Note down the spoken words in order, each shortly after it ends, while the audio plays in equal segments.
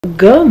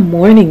Good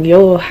morning,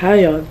 yo. How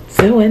y'all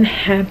doing?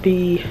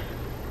 Happy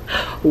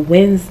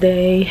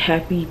Wednesday.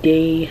 Happy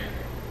day.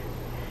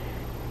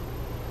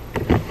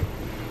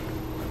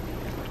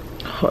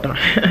 Hold on.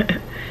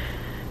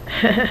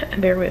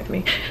 Bear with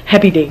me.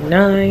 Happy day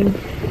 9.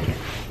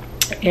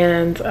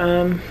 And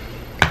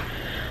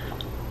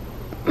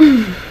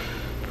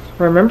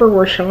remember,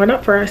 we're showing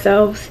up for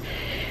ourselves.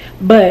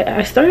 But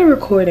I started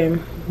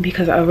recording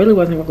because I really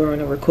wasn't going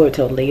to record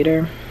till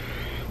later,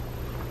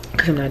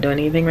 because I'm not doing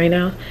anything right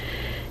now,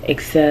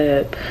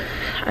 except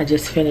I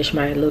just finished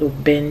my little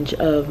binge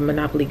of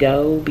Monopoly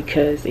Go,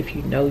 because if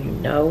you know, you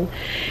know.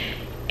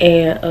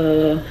 And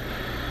I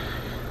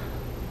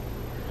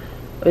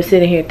was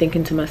sitting here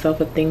thinking to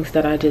myself of things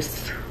that I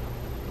just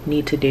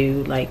need to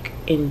do, like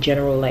in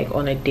general, like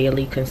on a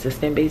daily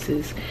consistent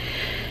basis.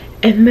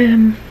 And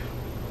then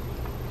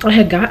I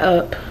had got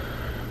up,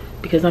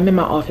 because I'm in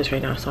my office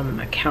right now, so I'm on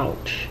my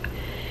couch,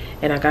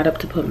 and I got up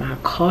to put my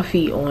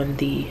coffee on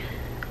the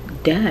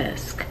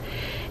desk,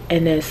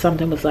 and then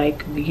something was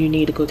like, you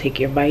need to go take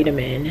your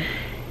vitamin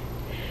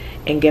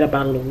and get a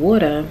bottle of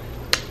water.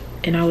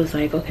 And I was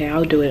like, okay,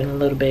 I'll do it in a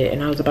little bit.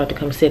 And I was about to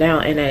come sit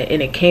down, and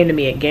it came to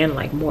me again,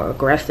 like more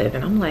aggressive,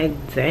 and I'm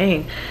like,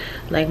 dang,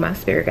 like my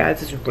spirit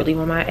guides is really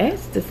on my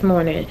ass this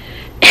morning.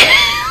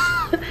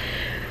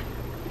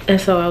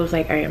 And so I was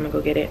like, all right, I'm gonna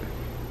go get it.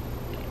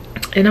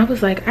 And I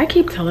was like, I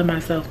keep telling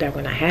myself that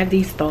when I have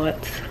these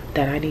thoughts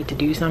that I need to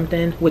do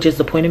something, which is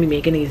the point of me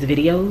making these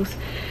videos,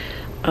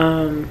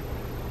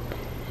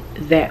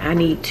 that I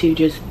need to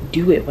just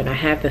do it when I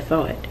have the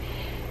thought.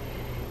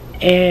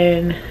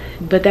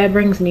 But that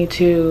brings me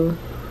to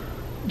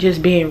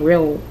just being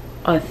real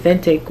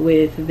authentic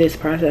with this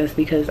process,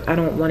 because I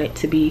don't want it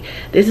to be,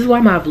 this is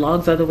why my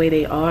vlogs are the way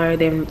they are.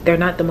 They're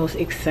not the most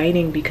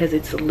exciting, because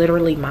it's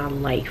literally my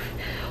life,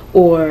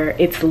 or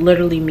it's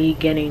literally me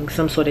getting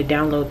some sort of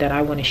download that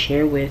I want to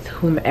share with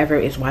whomever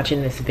is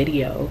watching this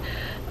video.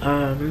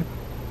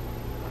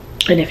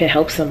 And if it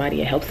helps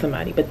somebody, it helps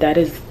somebody. But that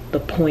is the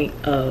point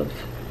of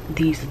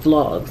these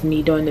vlogs,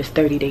 me doing this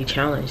 30-day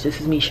challenge. This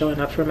is me showing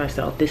up for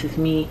myself. This is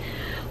me,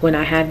 when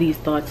I have these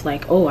thoughts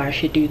like, oh, I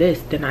should do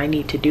this, then I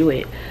need to do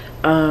it.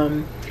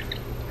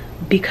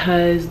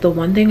 Because the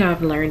one thing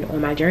I've learned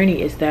on my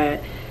journey is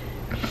that,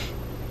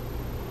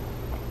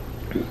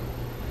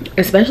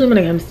 especially when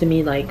it comes to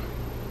me, like,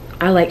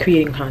 I like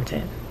creating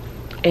content,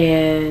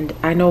 and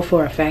I know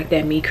for a fact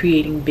that me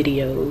creating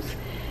videos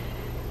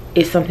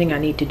is something I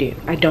need to do.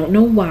 I don't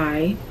know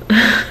why,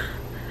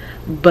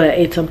 but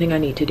it's something I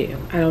need to do.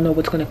 I don't know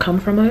what's going to come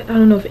from it. I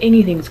don't know if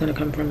anything's going to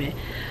come from it.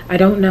 I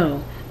don't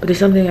know, but it's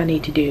something I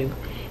need to do.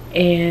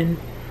 And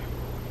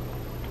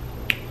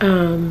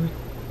I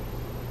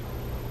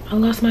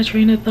lost my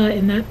train of thought,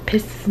 and that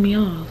pisses me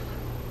off.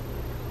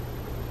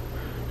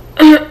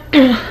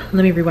 Let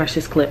me rewatch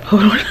this clip.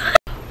 Hold on.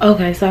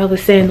 Okay, so I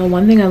was saying, the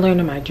one thing I learned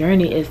on my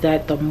journey is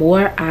that the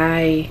more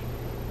I,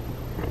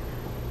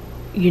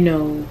 you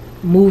know,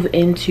 move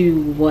into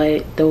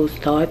what those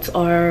thoughts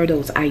are,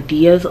 those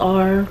ideas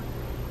are,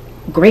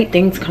 great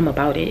things come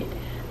about it.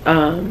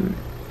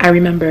 I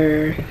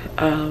remember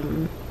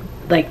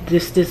like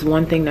this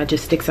one thing that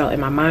just sticks out in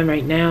my mind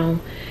right now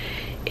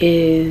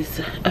is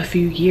a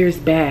few years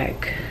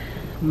back,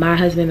 my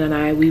husband and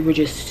I, we were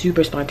just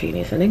super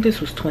spontaneous. I think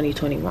this was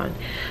 2021.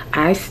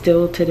 I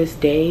still to this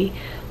day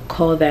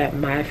call that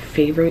my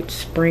favorite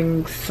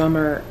spring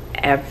summer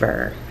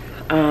ever.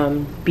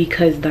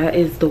 Because that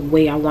is the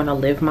way I want to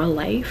live my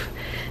life.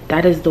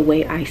 That is the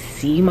way I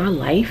see my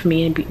life,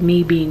 me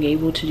being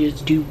able to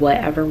just do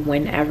whatever,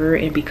 whenever,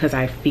 and because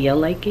I feel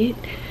like it.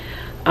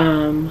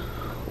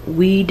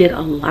 We did a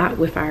lot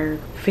with our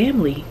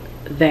family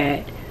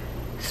that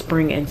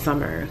spring and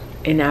summer.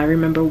 And I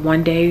remember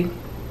one day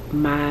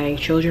my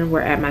children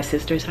were at my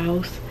sister's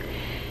house,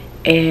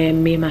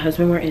 and me and my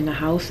husband were in the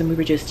house, and we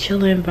were just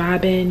chilling,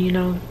 vibing, you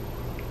know.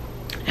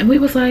 And we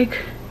was like,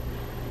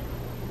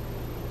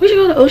 we should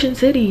go to Ocean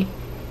City.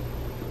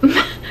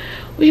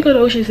 We should go to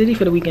Ocean City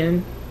for the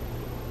weekend.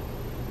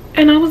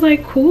 And I was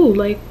like, cool,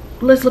 like,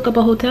 let's look up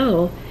a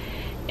hotel.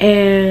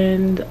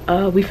 And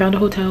we found a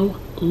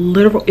hotel.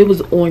 Literally, it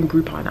was on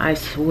Groupon. I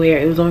swear,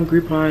 it was on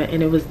Groupon,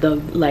 and it was the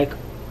like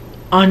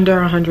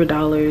under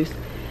 $100.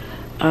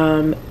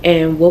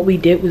 And what we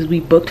did was we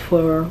booked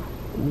for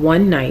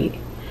one night,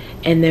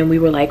 and then we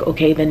were like,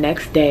 okay, the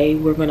next day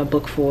we're gonna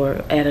book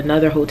for at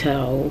another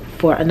hotel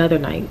for another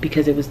night,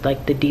 because it was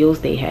like the deals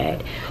they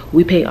had.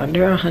 We paid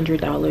under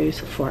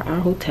 $100 for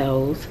our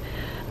hotels,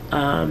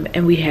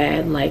 and we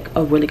had like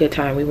a really good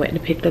time. We went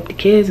and picked up the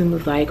kids and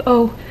was like,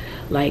 oh,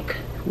 like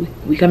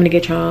we coming to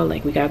get y'all,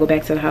 like we gotta go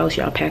back to the house,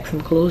 y'all pack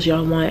some clothes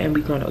y'all want, and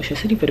we going to Ocean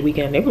City for the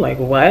weekend. They were like,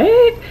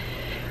 what?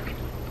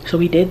 So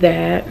we did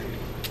that.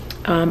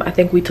 I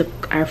think we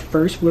took our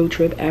first road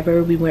trip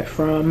ever. We went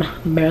from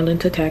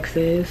Maryland to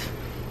Texas.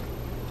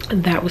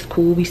 That was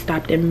cool. We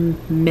stopped in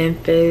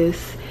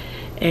Memphis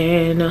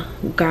and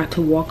got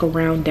to walk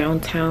around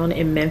downtown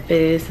in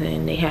Memphis,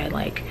 and they had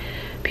like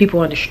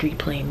people on the street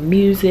playing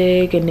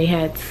music, and they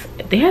had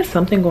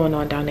something going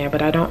on down there,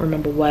 but I don't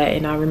remember what.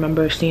 And I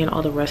remember seeing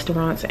all the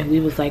restaurants, and we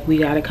was like, we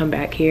gotta come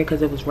back here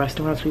because it was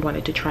restaurants we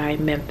wanted to try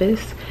in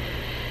Memphis.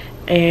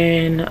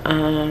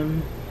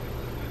 And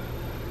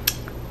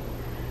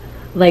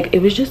like,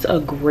 it was just a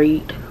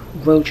great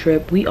road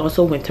trip. We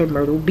also went to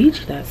Myrtle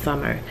Beach that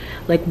summer.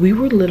 Like, we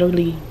were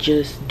literally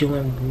just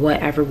doing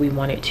whatever we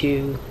wanted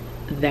to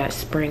that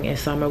spring and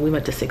summer. We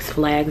went to Six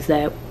Flags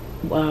that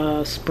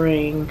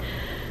spring.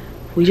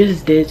 We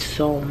just did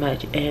so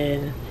much,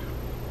 and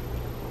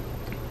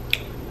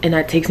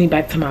that takes me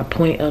back to my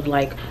point of,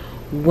 like,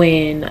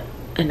 when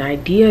an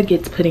idea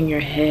gets put in your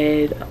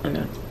head,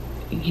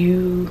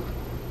 you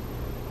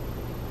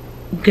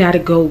gotta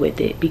go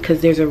with it,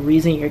 because there's a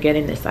reason you're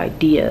getting this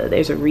idea.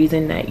 There's a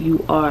reason that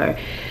you are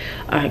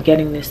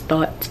getting this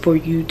thought for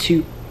you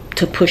to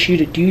push you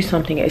to do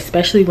something,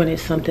 especially when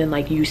it's something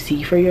like you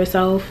see for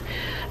yourself,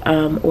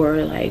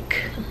 or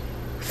like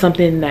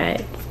something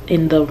that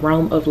in the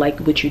realm of like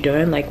what you're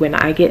doing. Like, when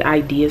I get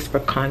ideas for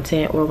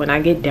content, or when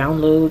I get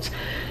downloads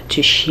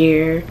to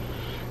share,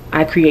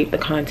 I create the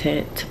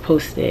content to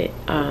post it,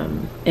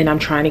 and I'm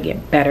trying to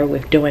get better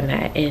with doing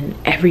that in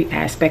every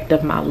aspect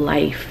of my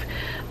life,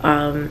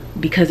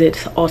 because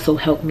it's also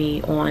helped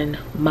me on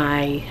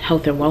my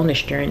health and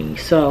wellness journey.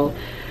 So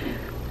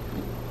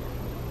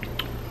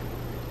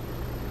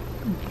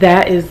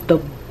that is the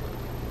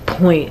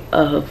point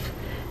of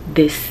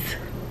this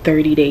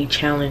 30-day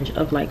challenge,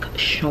 of like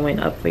showing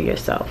up for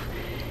yourself.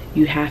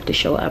 You have to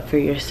show up for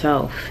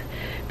yourself,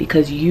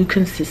 because you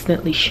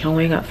consistently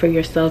showing up for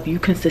yourself, you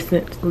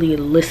consistently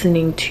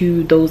listening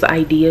to those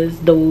ideas,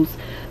 those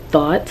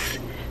thoughts,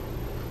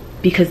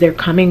 because they're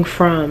coming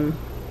from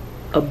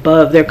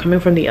above, they're coming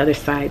from the other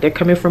side, they're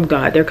coming from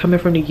God, they're coming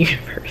from the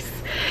universe.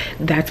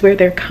 That's where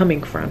they're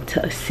coming from,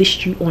 to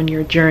assist you on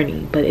your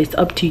journey. But it's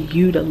up to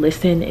you to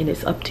listen, and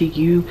it's up to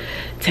you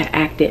to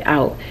act it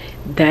out.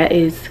 That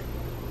is,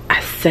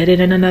 I said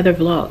it in another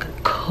vlog,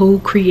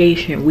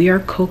 co-creation. We are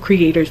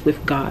co-creators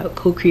with God,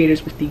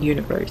 co-creators with the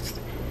universe.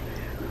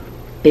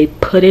 They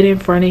put it in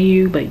front of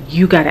you, but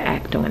you gotta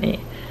act on it.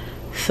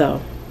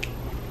 So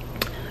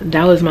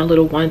that was my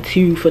little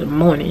 1-2 for the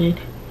morning,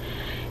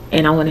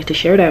 and I wanted to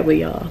share that with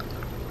y'all,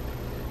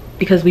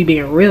 because we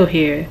being real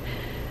here.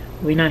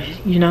 We're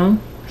not, you know.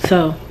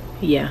 So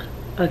yeah,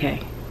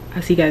 okay,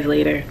 I'll see you guys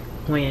later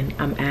when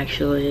I'm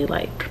actually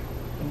like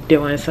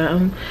doing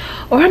something,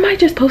 or I might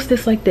just post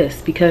this like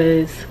this,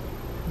 because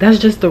that's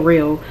just the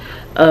real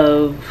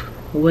of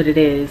what it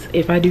is.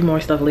 If I do more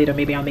stuff later,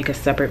 maybe I'll make a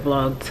separate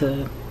vlog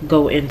to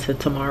go into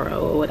tomorrow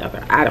or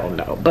whatever. I don't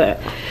know,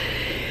 but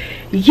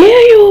yeah,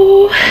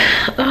 y'all,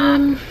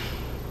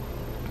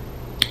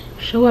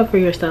 show up for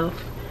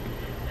yourself.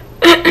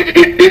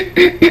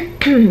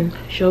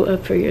 Show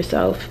up for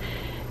yourself.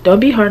 Don't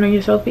be hard on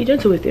yourself, be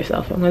gentle with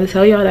yourself. I'm going to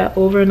tell y'all that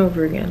over and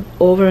over again,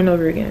 over and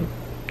over again.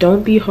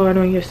 Don't be hard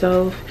on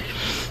yourself.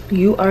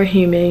 You are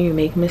human, you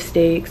make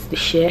mistakes, the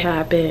shit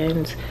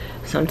happens.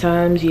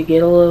 Sometimes you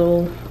get a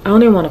little, I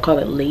don't even want to call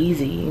it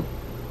lazy.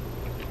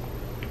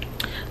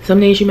 Some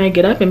days you might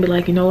get up and be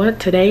like, you know what,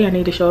 today I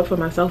need to show up for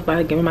myself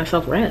by giving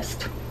myself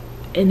rest.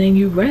 And then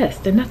you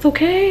rest, and that's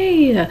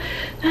okay.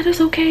 That is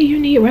okay. You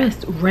need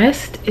rest.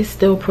 Rest is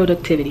still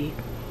productivity.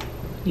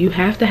 You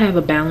have to have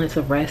a balance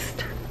of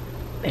rest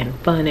and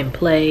fun and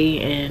play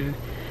and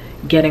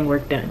getting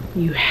work done.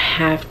 You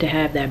have to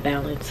have that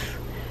balance,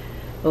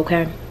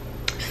 okay?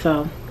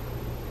 So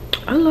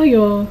I love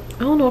y'all. I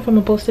don't know if I'm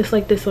gonna post this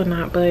like this or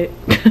not, but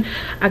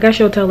I guess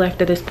you'll tell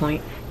after this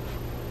point,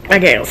 I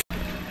guess.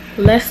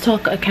 Let's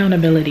talk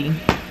accountability.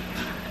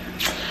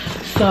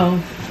 So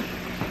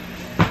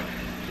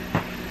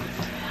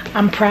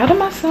I'm proud of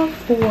myself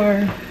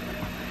for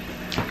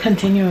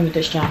continuing with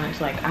this challenge.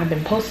 Like, I've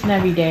been posting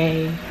every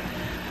day.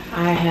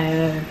 I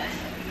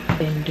have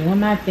been doing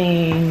my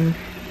thing,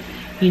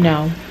 you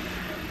know.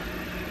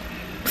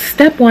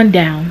 Step 1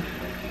 down,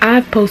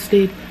 I've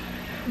posted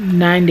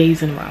 9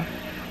 days in a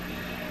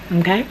row,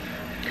 okay,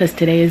 because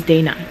today is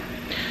day 9.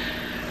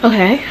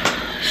 Okay,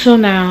 so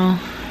now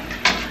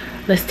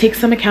let's take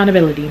some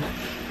accountability.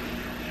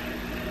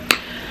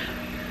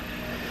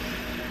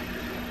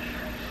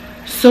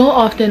 So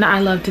often I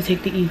love to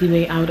take the easy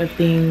way out of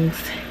things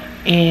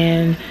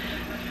and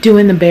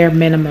doing the bare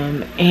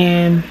minimum,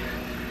 and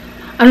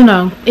I don't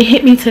know, it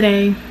hit me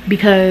today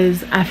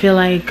because I feel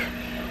like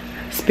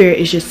spirit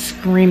is just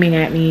screaming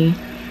at me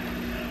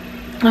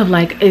of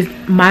like,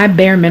 my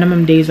bare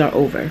minimum days are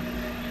over.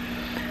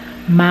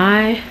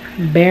 My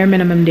bare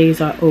minimum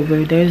days are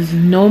over. There's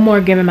no more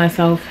giving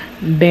myself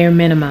bare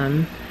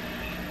minimum,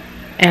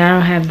 and I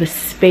don't have the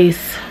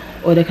space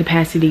or the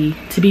capacity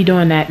to be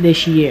doing that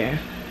this year,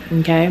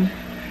 okay?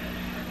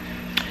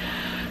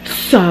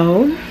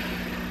 So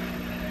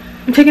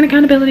I'm taking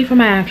accountability for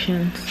my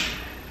actions,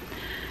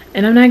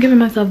 and I'm not giving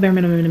myself bare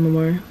minimum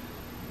anymore.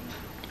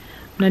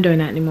 I'm not doing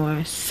that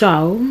anymore.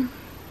 So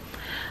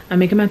I'm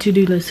making my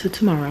to-do list for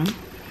tomorrow,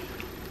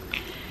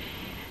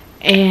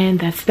 and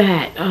that's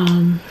that.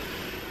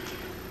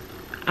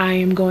 I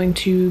am going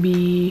to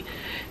be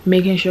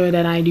making sure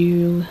that I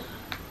do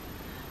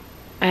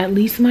at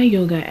least my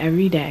yoga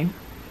every day.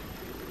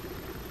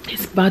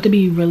 It's about to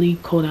be really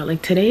cold out.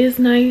 Like today is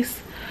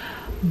nice,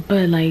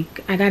 but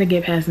like I gotta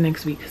get past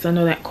next week because I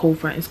know that cold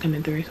front is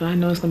coming through. So I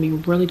know it's gonna be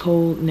really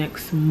cold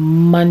next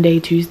Monday,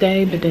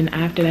 Tuesday, but then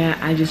after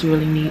that I just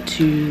really need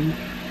to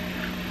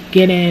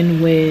get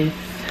in with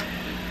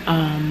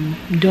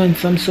doing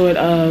some sort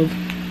of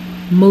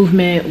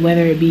movement,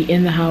 whether it be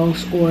in the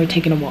house or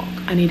taking a walk.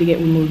 I need to get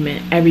with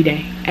movement every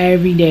day.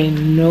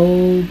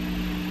 No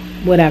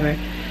whatever,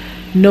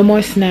 no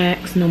more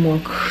snacks, no more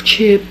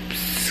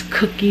chips,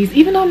 cookies.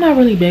 Even though I'm not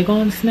really big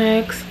on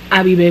snacks,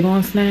 I be big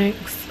on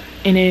snacks.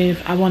 And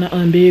if I want to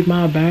unbig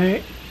my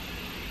bag,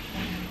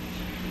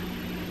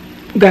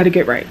 gotta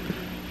get right.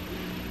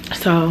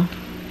 So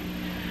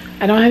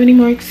I don't have any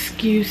more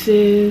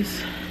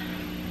excuses.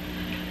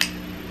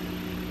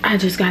 I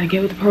just gotta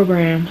get with the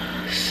program.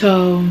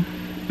 So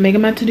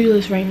making my to-do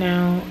list right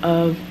now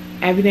of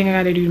everything I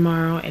gotta do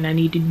tomorrow, and I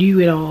need to do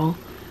it all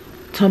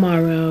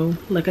tomorrow.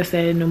 Like I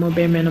said, no more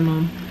bare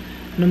minimum,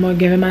 no more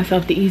giving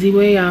myself the easy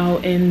way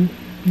out and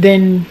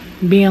then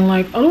being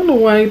like, I don't know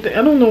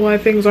why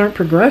things aren't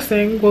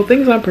progressing. Well,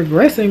 things aren't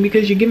progressing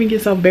because you're giving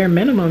yourself bare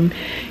minimum.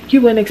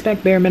 You wouldn't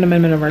expect bare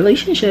minimum in a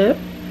relationship.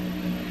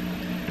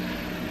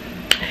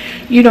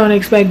 You don't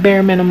expect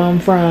bare minimum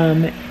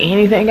from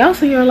anything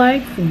else in your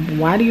life.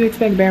 Why do you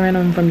expect bare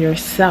minimum from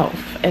yourself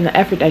and the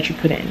effort that you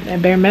put in?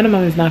 That bare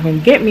minimum is not going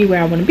to get me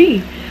where I want to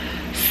be.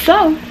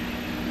 So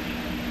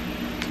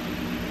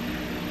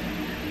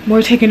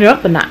we're taking it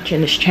up a notch in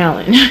this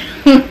challenge.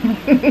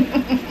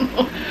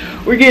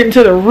 We're getting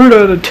to the root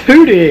of the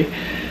tootie.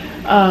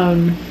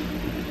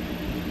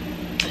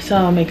 So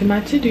I'm making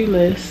my to-do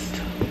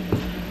list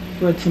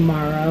for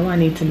tomorrow. I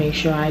need to make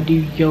sure I do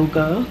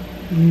yoga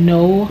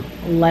no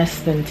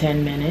less than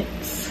 10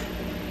 minutes.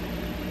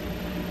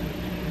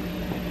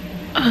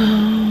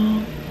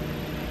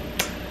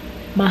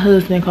 My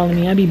husband calling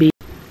me, I be busy.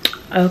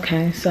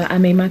 Okay, so I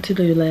made my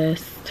to-do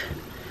list.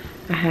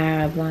 I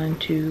have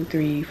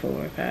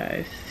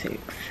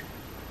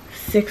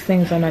 6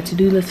 things on my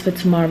to-do list for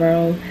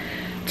tomorrow.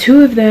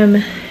 2 of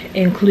them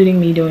including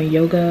me doing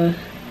yoga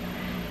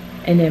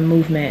and then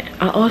movement.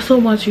 I also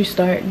want to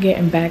start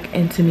getting back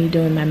into me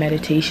doing my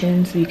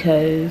meditations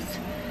because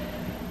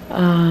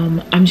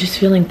I'm just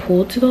feeling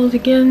pulled to those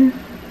again,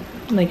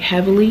 like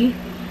heavily.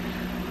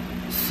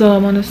 So I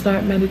want to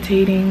start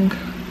meditating.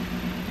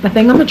 I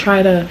think I'm gonna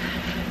try to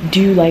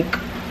do, like,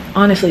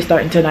 honestly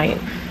starting tonight,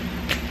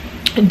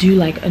 do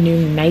like a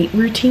new night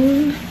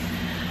routine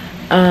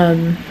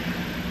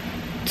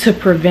to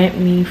prevent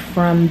me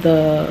from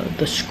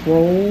the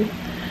scroll.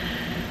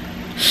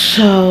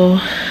 So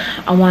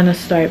I want to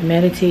start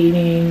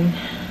meditating,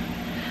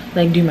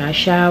 like do my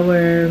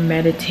shower,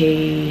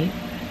 meditate.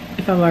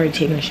 If I've already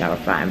taken a shower,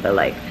 fine, but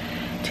like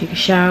take a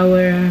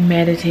shower,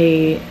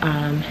 meditate,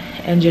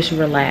 and just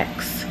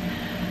relax.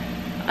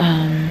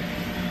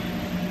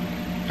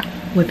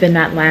 Within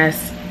that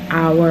last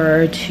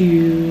hour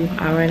to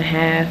hour and a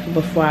half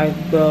before I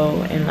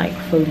go and like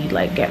fully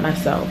like get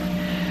myself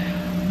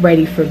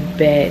ready for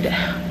bed.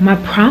 My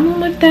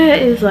problem with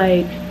that is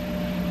like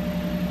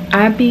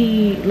I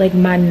be like,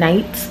 my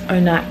nights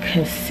are not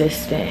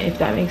consistent, if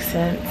that makes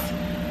sense.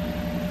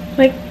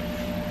 Like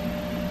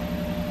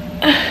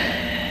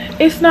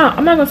it's not,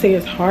 I'm not gonna say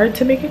it's hard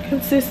to make it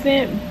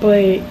consistent,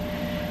 but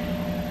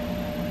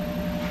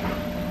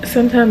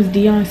sometimes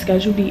Dion's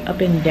schedule be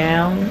up and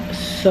down.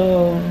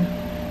 So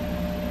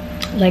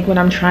like when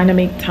I'm trying to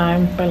make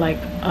time for like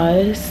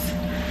us,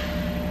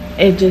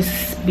 it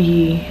just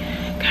be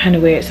kind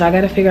of weird. So I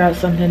gotta figure out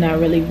something that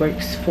really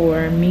works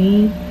for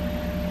me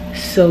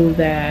so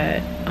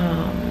that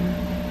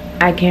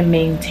I can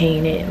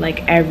maintain it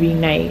like every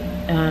night.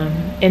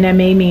 And that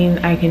may mean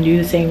I can do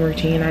the same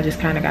routine. I just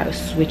kind of gotta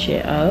switch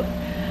it up,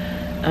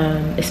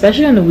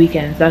 especially on the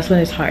weekends. That's when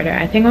it's harder.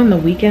 I think on the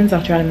weekends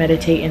I'll try to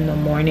meditate in the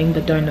morning,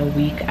 but during the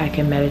week I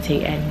can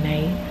meditate at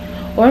night,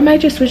 or I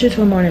might just switch it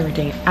to a morning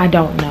routine. I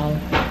don't know,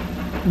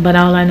 but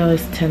all I know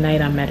is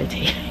tonight I'm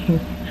meditating.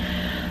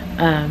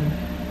 I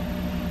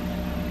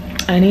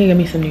need to get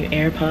me some new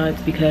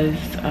AirPods because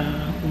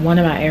one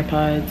of my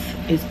AirPods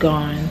is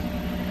gone,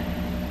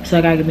 so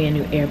I gotta get me a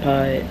new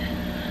AirPod,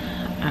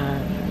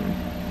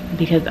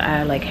 because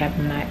I like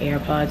having my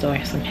AirPods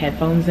or some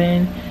headphones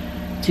in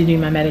to do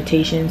my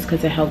meditations,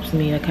 because it helps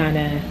me to kind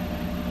of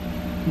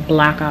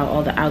block out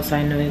all the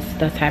outside noise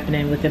that's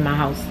happening within my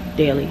house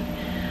daily.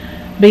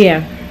 But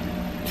yeah,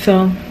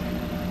 so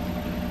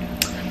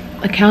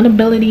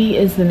accountability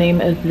is the name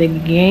of the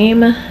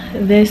game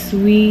this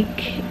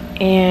week,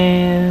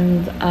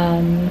 and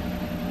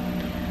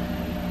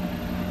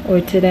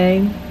or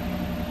today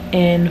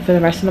and for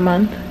the rest of the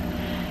month.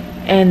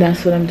 And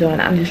that's what I'm doing.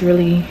 I'm just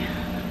really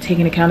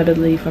taking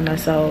accountability for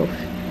myself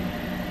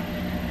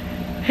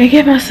and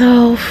get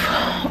myself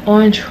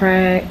on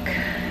track,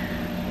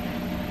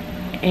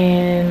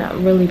 and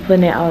really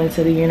putting it out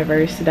into the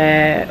universe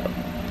that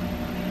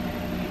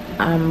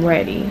I'm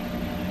ready.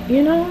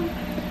 You know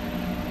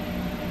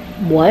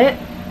what?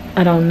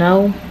 I don't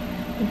know,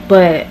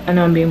 but I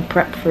know I'm being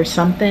prepped for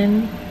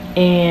something,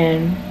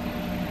 and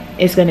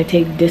it's gonna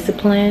take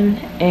discipline.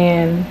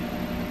 And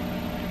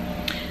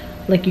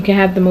like, you can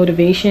have the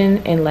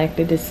motivation and lack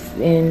the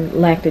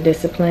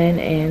discipline,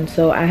 and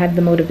so I have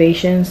the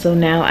motivation, so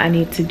now I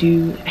need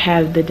to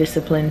have the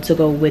discipline to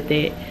go with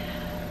it.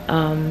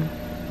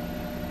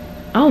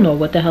 I don't know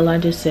what the hell I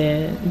just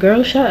said.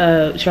 Girl, shut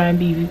up. Try and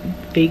be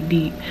fake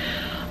deep.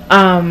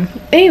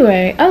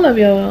 Anyway, I love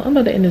y'all. I'm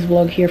about to end this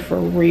vlog here for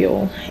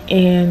real.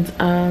 And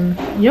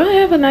y'all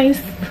have a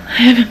nice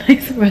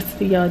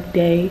rest of y'all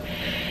day.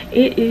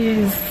 It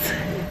is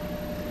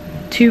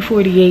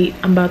 2:48.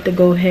 I'm about to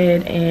go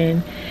ahead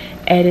and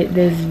edit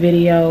this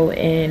video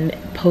and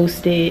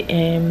post it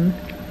and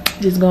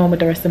just go on with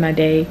the rest of my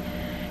day.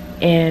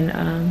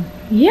 And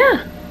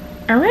yeah.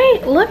 All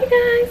right. Love you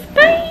guys.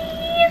 Bye.